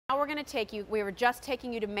Now we're going to take you, we were just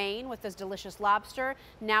taking you to Maine with this delicious lobster.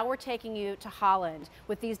 Now we're taking you to Holland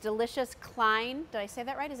with these delicious Kleine, did I say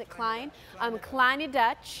that right? Is it Kleine? Kleine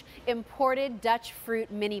Dutch, imported Dutch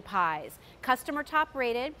fruit mini pies. Customer top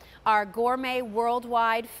rated, our gourmet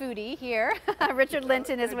worldwide foodie here, Richard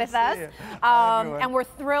Linton is with us. And we're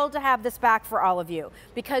thrilled to have this back for all of you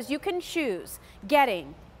because you can choose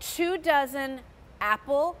getting 2 dozen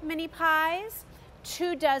apple mini pies,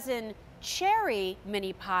 2 dozen cherry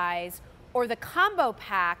mini pies, or the combo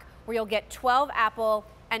pack where you'll get 12 apple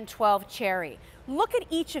and 12 cherry. Look at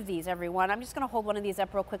each of these, everyone. I'm just going to hold one of these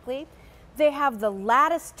up real quickly. They have the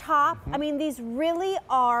lattice top. I mean, these really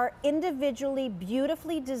are individually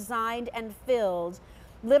beautifully designed and filled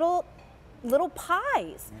little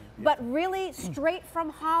pies, but really straight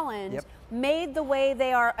from Holland, made the way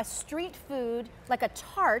they are a street food, like a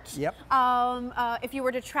tart, if you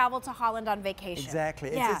were to travel to Holland on vacation.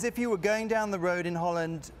 Exactly. It's as if you were going down the road in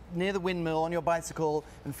Holland near the windmill on your bicycle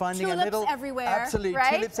and finding tulips a little... everywhere, absolutely,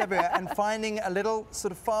 right? tulips everywhere, and finding a little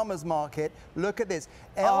sort of farmer's market. Look at this.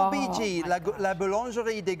 LBG, La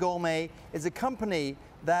Boulangerie des Gourmets, is a company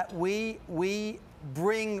that we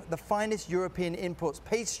bring the finest European imports,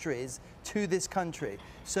 pastries, to this country.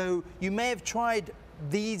 So you may have tried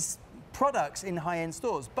these products in high-end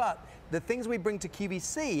stores, but the things we bring to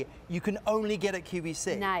QVC, you can only get at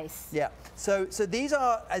QVC. Nice. Yeah. So these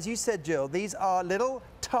are, as you said, Jill, these are little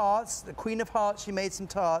tarts. The Queen of Hearts, she made some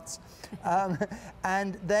tarts.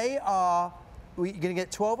 And they are, you're going to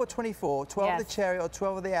get 12 or 24, 12 of the cherry or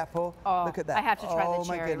 12 of the apple. Oh, look at that. I have to try the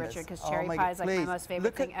my cherry, goodness. Richard, because cherry pie is like my most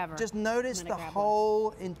favorite thing ever. Just notice the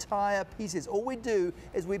whole entire pieces. All we do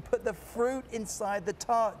is we put the fruit inside the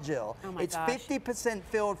tart, Jill. Oh my it's gosh. 50%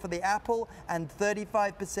 filled for the apple and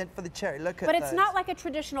 35% for the cherry. Look at But it's not like a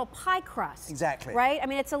traditional pie crust. Exactly. Right? I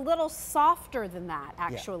mean, it's a little softer than that,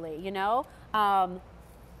 actually, you know?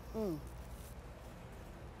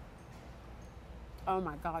 Oh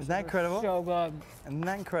my gosh. Isn't that incredible? So good. Isn't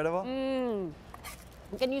that incredible?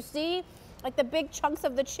 Can you see like the big chunks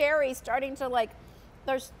of the cherry starting to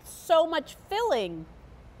there's so much filling.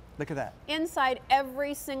 Look at that. Inside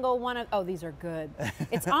every single one of, oh, these are good.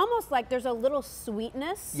 It's almost like there's a little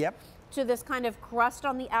sweetness to this kind of crust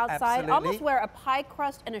on the outside, almost where a pie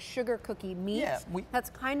crust and a sugar cookie meet. Yeah, that's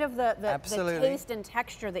kind of the taste and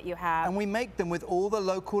texture that you have. And we make them with all the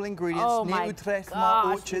local ingredients near Utrecht, smart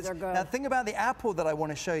orchards. Now, the thing about the apple that I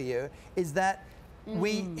want to show you is that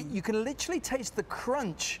you can literally taste the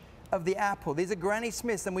crunch of the apple. These are Granny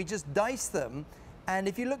Smiths, and we just dice them. And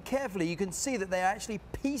if you look carefully, you can see that they are actually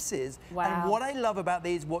pieces. And what I love about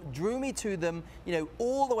these, what drew me to them, you know,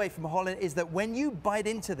 all the way from Holland, is that when you bite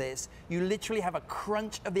into this, you literally have a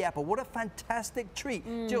crunch of the apple. What a fantastic treat.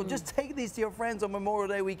 Jill, just take these to your friends on Memorial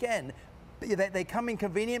Day weekend. They come in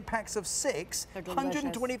convenient packs of 6,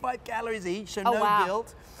 125 calories each, so no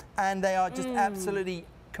guilt. And they are just absolutely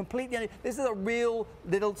completely, this is a real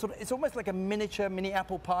little sort of, it's almost like a miniature mini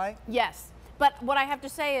apple pie. Yes, but what I have to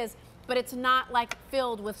say is, but it's not like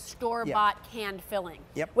filled with store-bought canned filling.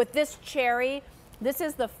 With this cherry, this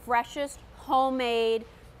is the freshest homemade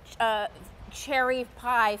cherry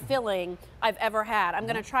pie filling I've ever had. I'm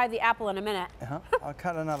going to try the apple in a minute. I'll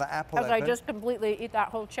cut another apple as I just completely eat that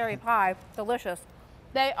whole cherry pie. Delicious.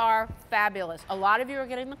 They are fabulous. A lot of you are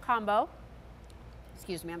getting the combo.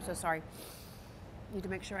 Excuse me, I'm so sorry. Need to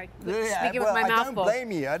make sure I speak it with my mouth full. I don't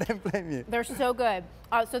blame you. I don't blame you. They're so good.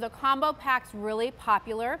 So the combo pack's really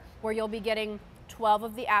popular, where you'll be getting 12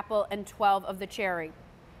 of the apple and 12 of the cherry.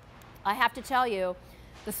 I have to tell you,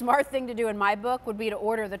 the smart thing to do in my book would be to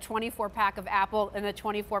order the 24-pack of apple and the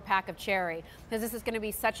 24-pack of cherry, because this is going to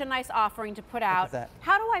be such a nice offering to put out.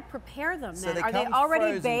 How do I prepare them then? Are they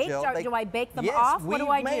already baked? Or do I bake them off? What do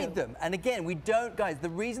I do? Yes, we made them. And again, we don't, guys, the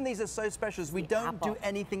reason these are so special is we don't do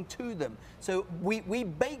anything to them. So we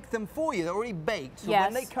bake them for you. They're already baked. So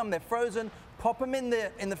when they come, they're frozen. Pop them in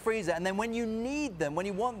the freezer, and then when you need them, when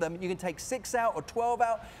you want them, you can take 6 out or 12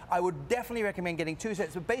 out. I would definitely recommend getting 2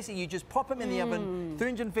 sets. But basically, you just pop them in the oven,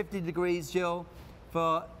 350 degrees, Jill,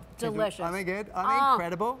 for... Delicious. Aren't they good? Aren't they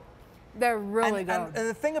incredible? They're really good. And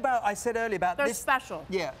the thing about, I said earlier about this... They're special.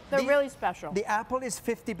 Yeah. They're really special. The apple is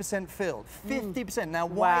 50% filled. 50%. Now,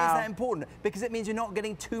 why is that important? Because it means you're not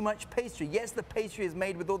getting too much pastry. Yes, the pastry is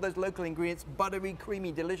made with all those local ingredients, buttery,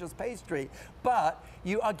 creamy, delicious pastry, but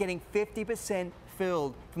you are getting 50%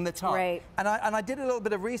 filled from the top. And I did a little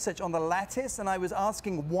bit of research on the lattice, and I was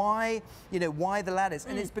asking why, why the lattice?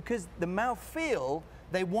 And it's because the mouthfeel,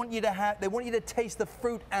 they want you to taste the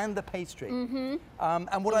fruit and the pastry.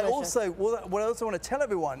 And what I also want to tell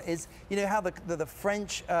everyone is, how the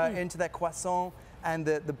French are into their croissant and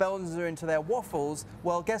the Belgians are into their waffles.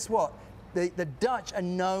 Well, guess what? The Dutch are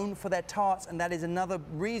known for their tarts, and that is another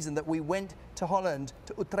reason that we went to Holland,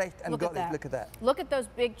 to Utrecht, and got this. Look at that. Look at those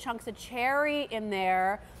big chunks of cherry in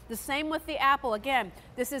there. The same with the apple. Again,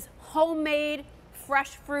 this is homemade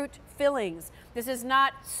fresh fruit fillings. This is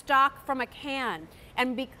not stock from a can.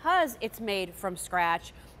 And because it's made from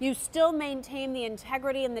scratch, you still maintain the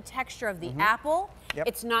integrity and the texture of the apple. Yep.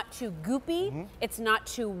 It's not too goopy. It's not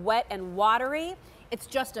too wet and watery. It's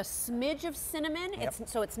just a smidge of cinnamon,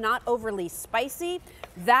 so it's not overly spicy.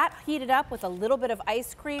 That heated up with a little bit of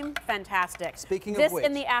ice cream, fantastic. Speaking of which. This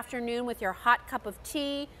in the afternoon with your hot cup of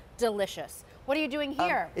tea, delicious. What are you doing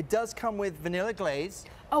here? It does come with vanilla glaze.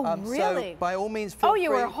 Oh, really? So by all means, feel free.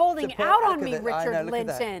 You were holding out on me, Richard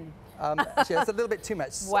Linton. Actually, that's a little bit too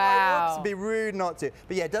much. Wow. So, it'd be rude not to.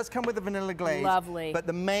 But yeah, it does come with the vanilla glaze. Lovely. But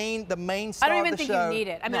the main star of the show. I don't even think you need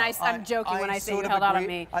it. I mean, I'm joking when I say you held out on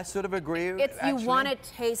me. I sort of agree. You want to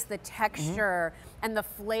taste the texture and the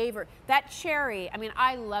flavor. That cherry, I mean,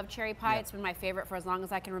 I love cherry pie. It's been my favorite for as long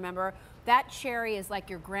as I can remember. That cherry is like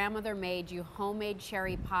your grandmother made you homemade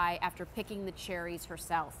cherry pie after picking the cherries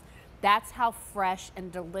herself. That's how fresh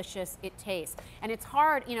and delicious it tastes. And it's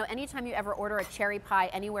hard, you know, anytime you ever order a cherry pie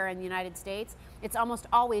anywhere in the United States, it's almost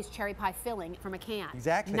always cherry pie filling from a can.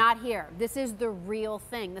 Exactly. Not here. This is the real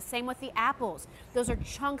thing. The same with the apples. Those are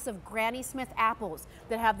chunks of Granny Smith apples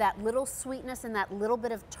that have that little sweetness and that little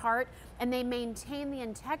bit of tart, and they maintain the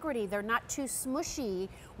integrity. They're not too smushy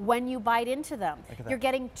when you bite into them. You're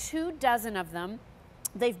getting 2 dozen of them.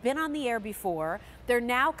 They've been on the air before. They're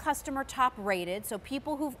now customer top rated, so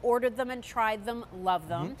people who've ordered them and tried them love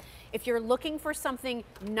them. If you're looking for something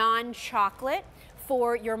non-chocolate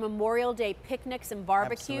for your Memorial Day picnics and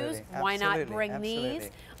barbecues, why not bring these?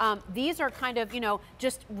 These are kind of, you know,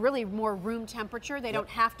 just really more room temperature. They don't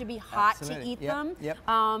have to be hot to eat them.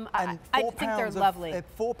 I think they're lovely.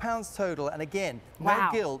 4 pounds total, and again, no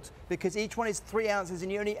guilt, because each one is 3 ounces,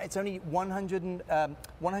 and it's only 125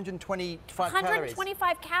 calories.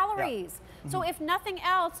 125 calories. So if nothing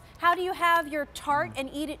else, how do you have your tart and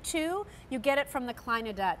eat it too? You get it from the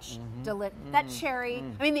Kleine Dutch. That cherry.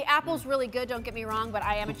 I mean, the apple's really good, don't get me wrong, but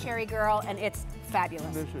I am a cherry girl, and it's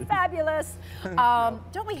fabulous. Fabulous.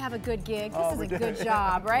 Don't we have a good gig? This is a good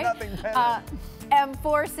job, right? Nothing better.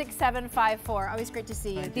 M46754. Always great to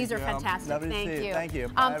see you. These are fantastic. Lovely to see you. Thank you.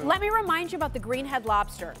 Let me remind you about the Greenhead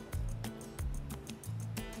lobster.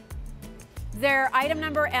 Their item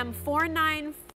number M494.